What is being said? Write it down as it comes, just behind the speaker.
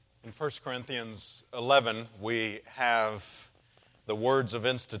In 1 Corinthians 11, we have the words of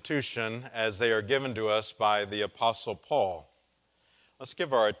institution as they are given to us by the Apostle Paul. Let's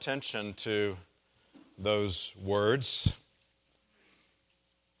give our attention to those words.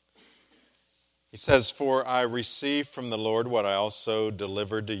 He says, "For I received from the Lord what I also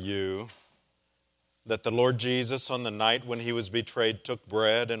delivered to you, that the Lord Jesus, on the night when he was betrayed, took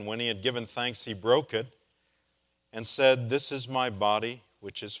bread, and when he had given thanks, he broke it, and said, 'This is my body,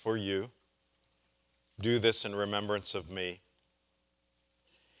 which is for you. Do this in remembrance of me.'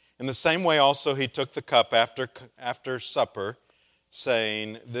 In the same way also he took the cup after supper,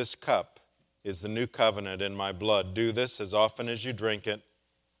 saying, 'This cup is the new covenant in my blood. Do this as often as you drink it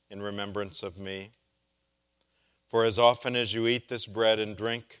in remembrance of me. For as often as you eat this bread and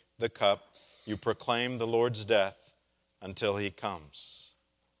drink the cup, you proclaim the Lord's death until he comes.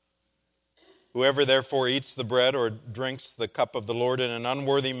 Whoever therefore eats the bread or drinks the cup of the Lord in an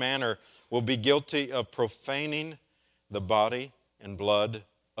unworthy manner will be guilty of profaning the body and blood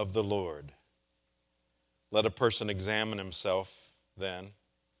of the Lord. Let a person examine himself then,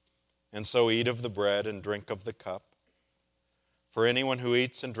 and so eat of the bread and drink of the cup. For anyone who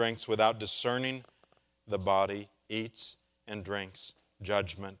eats and drinks without discerning the body eats and drinks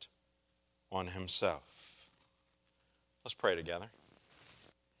judgment on himself." Let's pray together.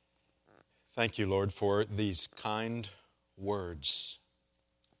 Thank you, Lord, for these kind words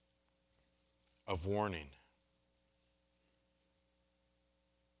of warning,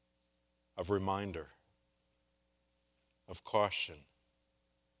 of reminder, of caution,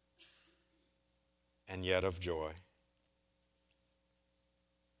 and yet of joy.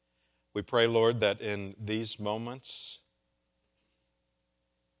 We pray, Lord, that in these moments,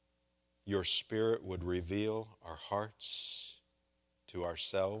 your Spirit would reveal our hearts to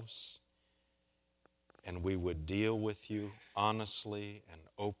ourselves, and we would deal with you honestly and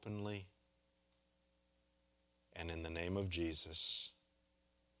openly. And in the name of Jesus,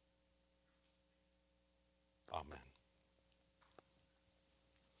 amen.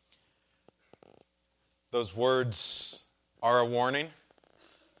 Those words are a warning,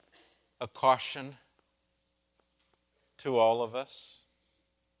 a caution to all of us.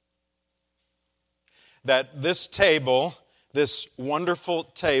 That this table, this wonderful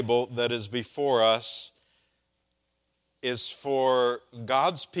table that is before us, is for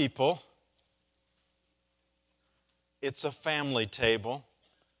God's people. It's a family table.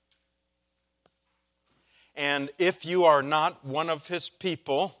 And if you are not one of His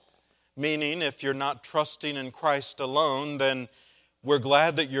people, meaning if you're not trusting in Christ alone, then we're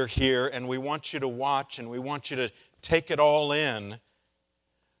glad that you're here, and we want you to watch, and we want you to take it all in,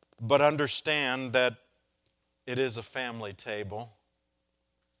 but understand that it is a family table.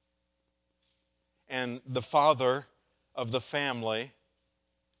 And the father of the family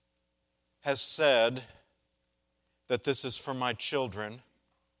has said that this is for my children,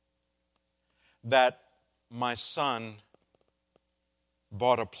 that my son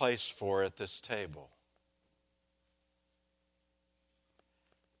bought a place for at this table.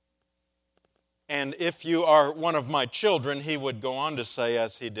 And if you are one of my children, he would go on to say,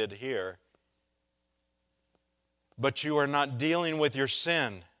 as he did here, but you are not dealing with your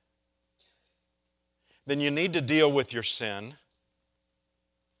sin, then you need to deal with your sin.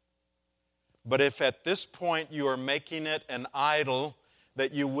 But if at this point you are making it an idol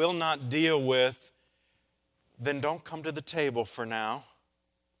that you will not deal with, then don't come to the table for now.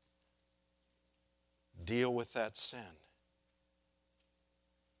 Deal with that sin.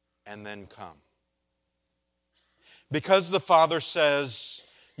 And then come. Because the Father says,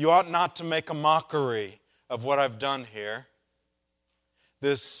 you ought not to make a mockery of what I've done here.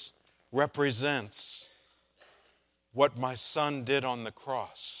 This represents what my Son did on the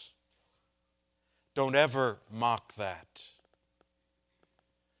cross. Don't ever mock that.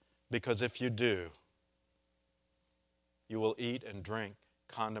 Because if you do, you will eat and drink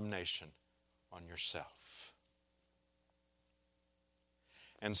condemnation on yourself.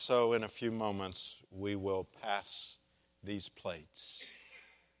 And so in a few moments, we will pass these plates.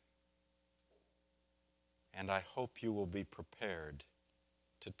 And I hope you will be prepared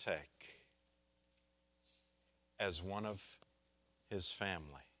to take as one of His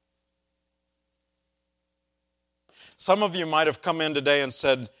family. Some of you might have come in today and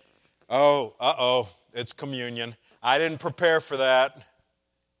said, oh, it's communion. I didn't prepare for that.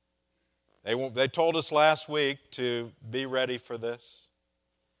 They told us last week to be ready for this,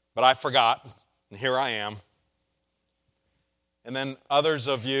 but I forgot, and here I am. And then others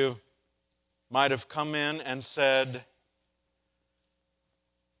of you might have come in and said,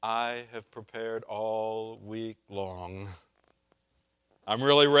 I have prepared all week long. I'm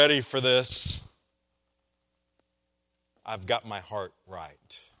really ready for this. I've got my heart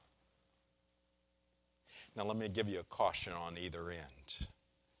right. Now let me give you a caution on either end.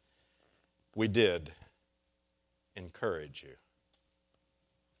 We did encourage you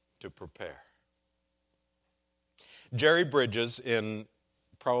to prepare. Jerry Bridges, in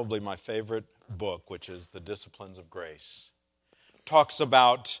probably my favorite book, which is The Disciplines of Grace, talks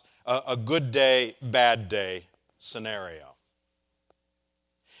about a good day, bad day scenario.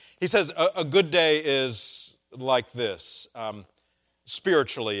 He says a good day is like this,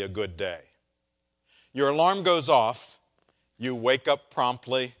 spiritually a good day. Your alarm goes off, you wake up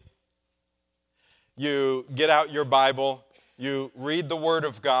promptly, you get out your Bible, you read the Word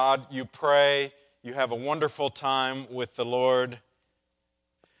of God, you pray, you have a wonderful time with the Lord.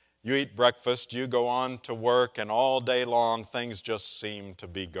 You eat breakfast, you go on to work, and all day long things just seem to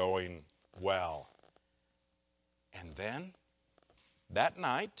be going well. And then, that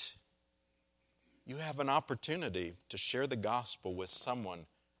night, you have an opportunity to share the gospel with someone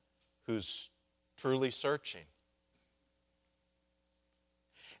who's truly searching.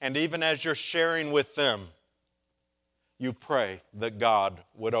 And even as you're sharing with them, you pray that God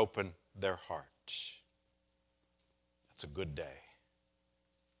would open their heart. That's a good day.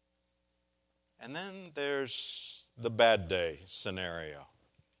 And then there's the bad day scenario.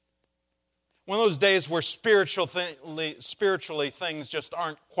 One of those days where spiritually things just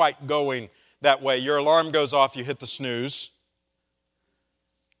aren't quite going that way. Your alarm goes off, you hit the snooze,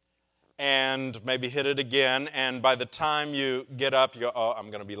 and maybe hit it again, and by the time you get up, you go, oh, I'm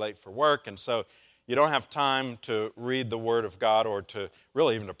going to be late for work, and so you don't have time to read the Word of God or to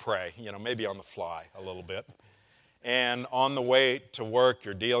really even to pray, maybe on the fly a little bit. And on the way to work,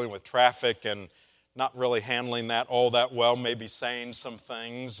 you're dealing with traffic and not really handling that all that well, maybe saying some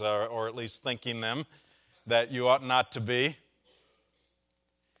things or at least thinking them that you ought not to be.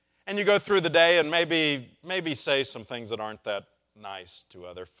 And you go through the day and maybe say some things that aren't that nice to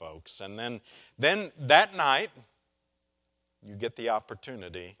other folks. And then that night, you get the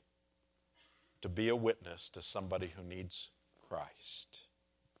opportunity to be a witness to somebody who needs Christ.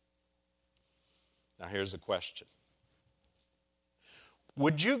 Now here's the question.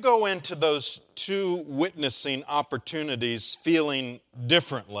 Would you go into those two witnessing opportunities feeling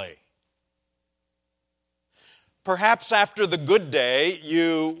differently? Perhaps after the good day,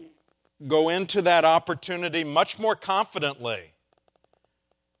 you go into that opportunity much more confidently.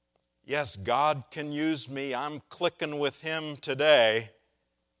 Yes, God can use me. I'm clicking with Him today.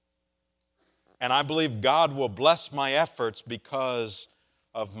 And I believe God will bless my efforts because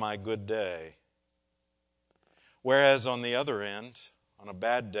of my good day. Whereas on the other end, on a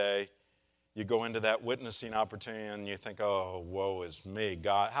bad day, you go into that witnessing opportunity and you think, oh, woe is me.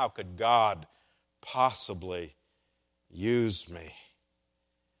 God, how could God possibly use me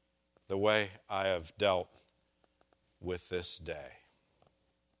the way I have dealt with this day?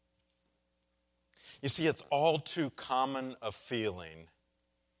 You see, it's all too common a feeling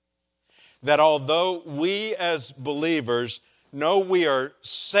that although we as believers know we are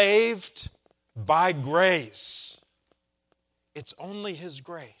saved by grace, it's only His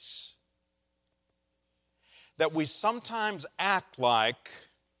grace, that we sometimes act like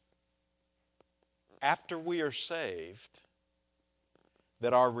after we are saved,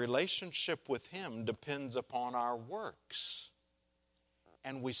 that our relationship with Him depends upon our works.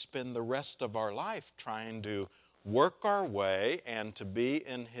 And we spend the rest of our life trying to work our way and to be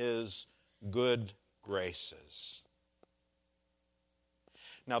in His good graces.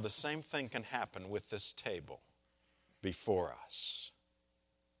 Now, the same thing can happen with this table before us.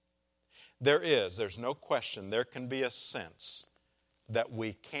 There's no question, there can be a sense that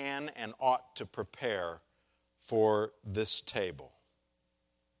we can and ought to prepare for this table.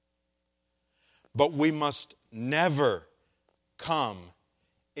 But we must never come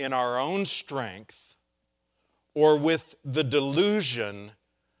in our own strength or with the delusion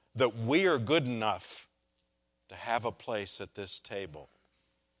that we are good enough to have a place at this table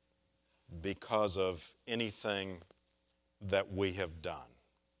because of anything that we have done.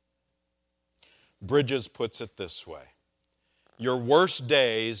 Bridges puts it this way: your worst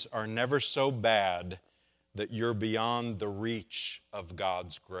days are never so bad that you're beyond the reach of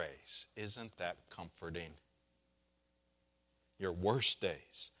God's grace. Isn't that comforting? Your worst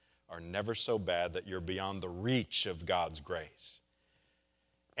days are never so bad that you're beyond the reach of God's grace.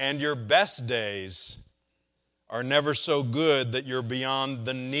 And your best days are never so good that you're beyond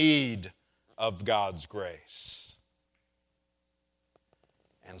the need of God's grace.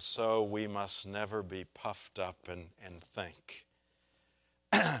 And so we must never be puffed up and think,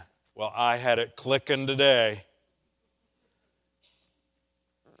 well, I had it clicking today.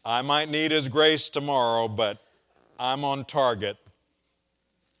 I might need His grace tomorrow, but I'm on target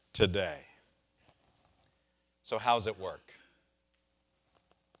today. So how's it work?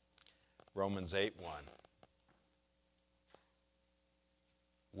 Romans 8:1.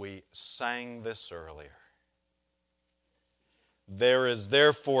 We sang this earlier. There is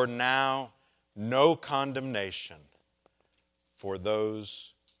therefore now no condemnation for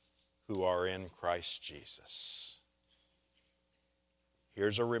those who are in Christ Jesus.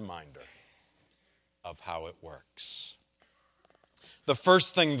 Here's a reminder of how it works. The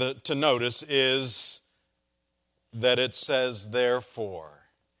first thing to notice is that it says therefore.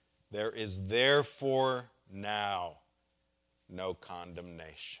 There is therefore now no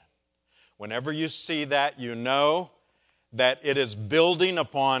condemnation. Whenever you see that, you know that it is building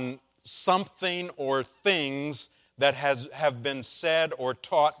upon something or things that have been said or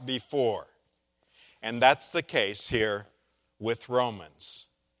taught before. And that's the case here with Romans.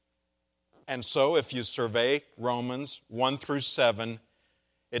 And so if you survey Romans 1 through 7,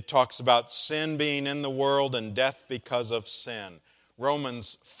 it talks about sin being in the world and death because of sin.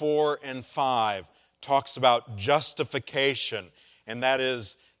 Romans 4 and 5 talks about justification, and that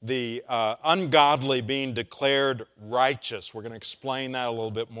is the ungodly being declared righteous. We're going to explain that a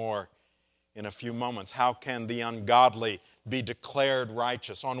little bit more in a few moments. How can the ungodly be declared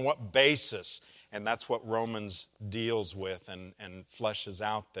righteous? On what basis? And that's what Romans deals with and fleshes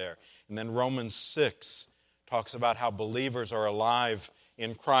out there. And then Romans 6 talks about how believers are alive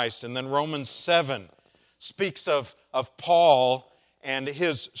in Christ. And then Romans 7 speaks of Paul and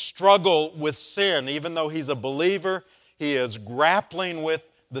his struggle with sin. Even though he's a believer, he is grappling with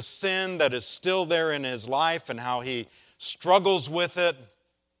the sin that is still there in his life and how he struggles with it.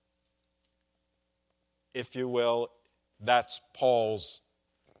 If you will, that's Paul's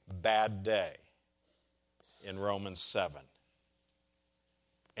bad day in Romans 7.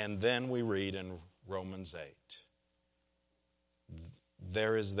 And then we read in Romans 8,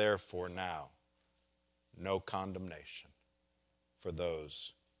 there is therefore now no condemnation for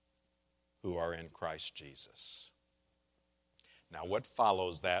those who are in Christ Jesus. Now, what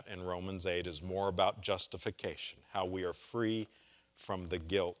follows that in Romans 8 is more about justification, how we are free from the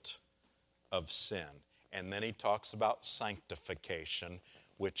guilt of sin. And then he talks about sanctification,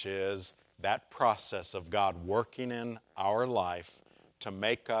 which is that process of God working in our life to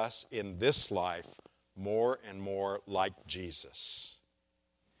make us in this life more and more like Jesus.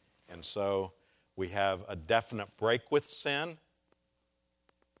 And so we have a definite break with sin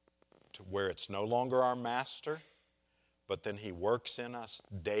to where it's no longer our master, but then he works in us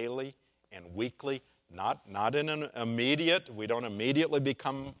daily and weekly, not in an immediate, we don't immediately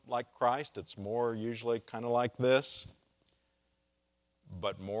become like Christ. It's more usually kind of like this.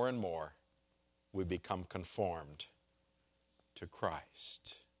 But more and more, we become conformed to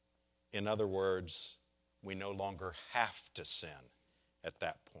Christ. In other words, we no longer have to sin at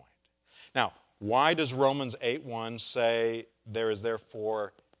that point. Now, why does Romans 8:1 say there is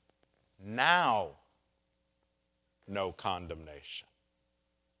therefore now no condemnation?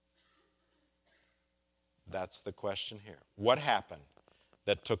 That's the question here. What happened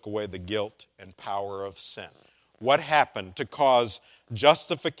that took away the guilt and power of sin? What happened to cause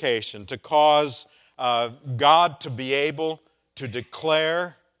justification, to cause God to be able to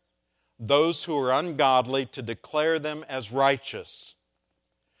declare those who are ungodly, to declare them as righteous?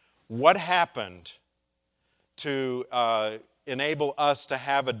 What happened to enable us to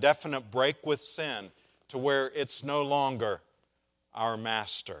have a definite break with sin to where it's no longer our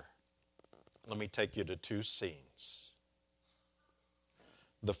master? Let me take you to two scenes.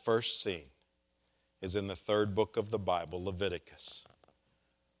 The first scene is in the third book of the Bible, Leviticus.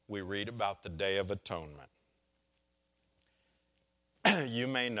 We read about the Day of Atonement. You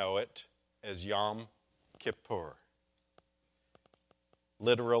may know it as Yom Kippur.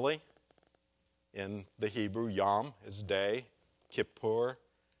 Literally, in the Hebrew, Yom is day, Kippur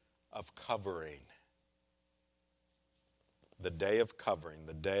of covering. The Day of Covering,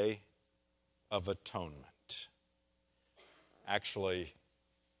 the Day of Atonement. Actually,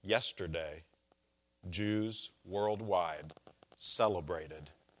 yesterday, Jews worldwide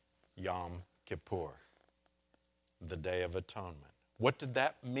celebrated Yom Kippur, the Day of Atonement. What did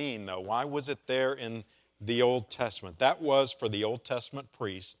that mean, though? Why was it there in the Old Testament? That was, for the Old Testament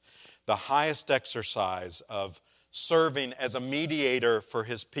priest, the highest exercise of serving as a mediator for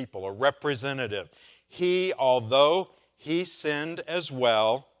his people, a representative. He, although he sinned as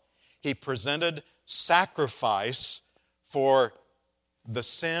well, he presented sacrifice for the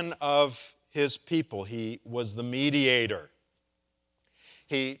sin of his people. He was the mediator.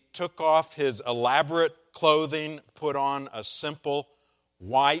 He took off his elaborate clothing, put on a simple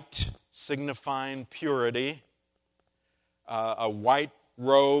white signifying purity, a white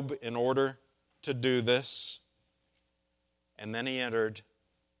robe in order to do this. And then he entered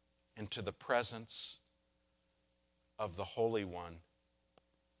into the presence of the Holy One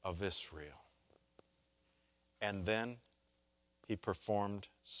of Israel. And then he performed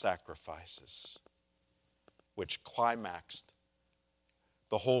sacrifices, which climaxed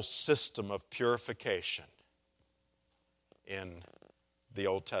the whole system of purification in the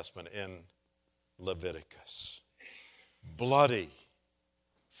Old Testament, in Leviticus. Bloody,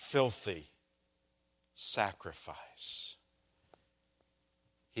 filthy sacrifice.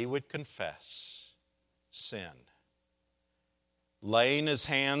 He would confess sin, laying his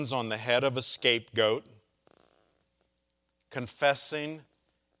hands on the head of a scapegoat, confessing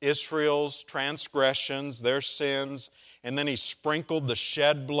Israel's transgressions, their sins, and then he sprinkled the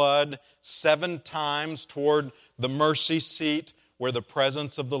shed blood 7 times toward the mercy seat where the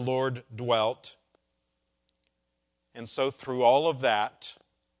presence of the Lord dwelt. And so through all of that,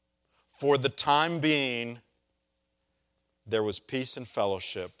 for the time being, there was peace and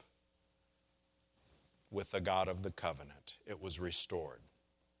fellowship with the God of the covenant. It was restored.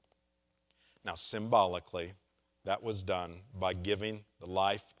 Now, symbolically, that was done by giving the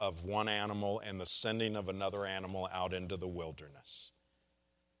life of one animal and the sending of another animal out into the wilderness.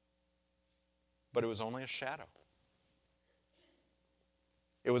 But it was only a shadow.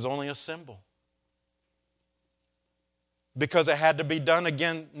 It was only a symbol. Because it had to be done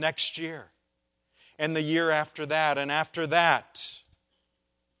again next year, and the year after that, and after that.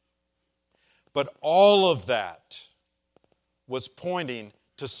 But all of that was pointing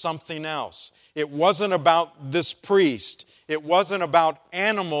to something else. It wasn't about this priest. It wasn't about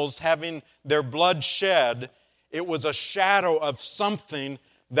animals having their blood shed. It was a shadow of something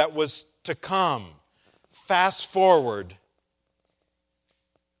that was to come. Fast forward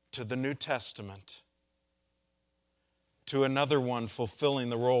to the New Testament, to another one fulfilling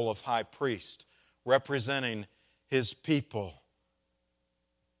the role of high priest, representing his people,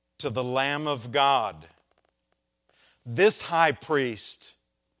 to the Lamb of God. This high priest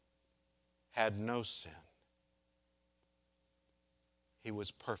had no sin. He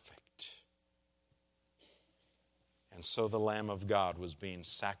was perfect. And so the Lamb of God was being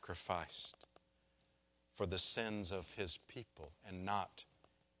sacrificed for the sins of his people and not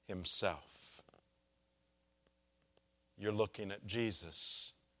himself. You're looking at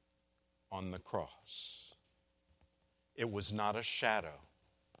Jesus on the cross. It was not a shadow.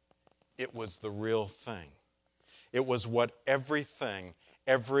 It was the real thing. It was what everything,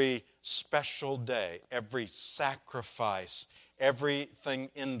 every special day, every sacrifice, everything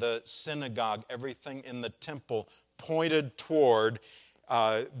in the synagogue, everything in the temple pointed toward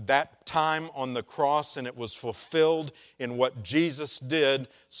that time on the cross, and it was fulfilled in what Jesus did,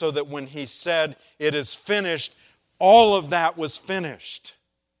 so that when he said, "It is finished," all of that was finished.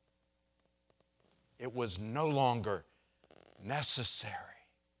 It was no longer necessary.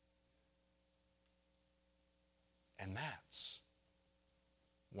 And that's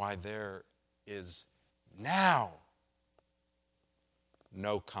why there is now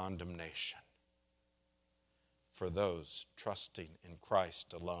no condemnation for those trusting in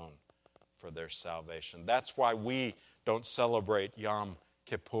Christ alone for their salvation. That's why we don't celebrate Yom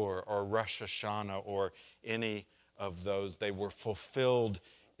Kippur or Rosh Hashanah or any of those. They were fulfilled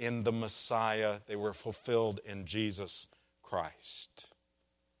in the Messiah. They were fulfilled in Jesus Christ.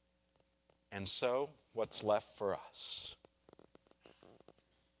 And so, what's left for us?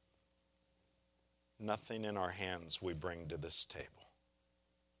 Nothing in our hands we bring to this table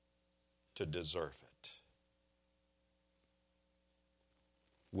to deserve it.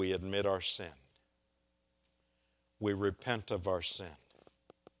 We admit our sin. We repent of our sin.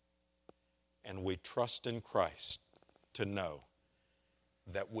 And we trust in Christ to know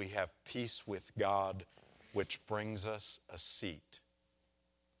that we have peace with God, which brings us a seat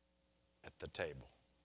at the table.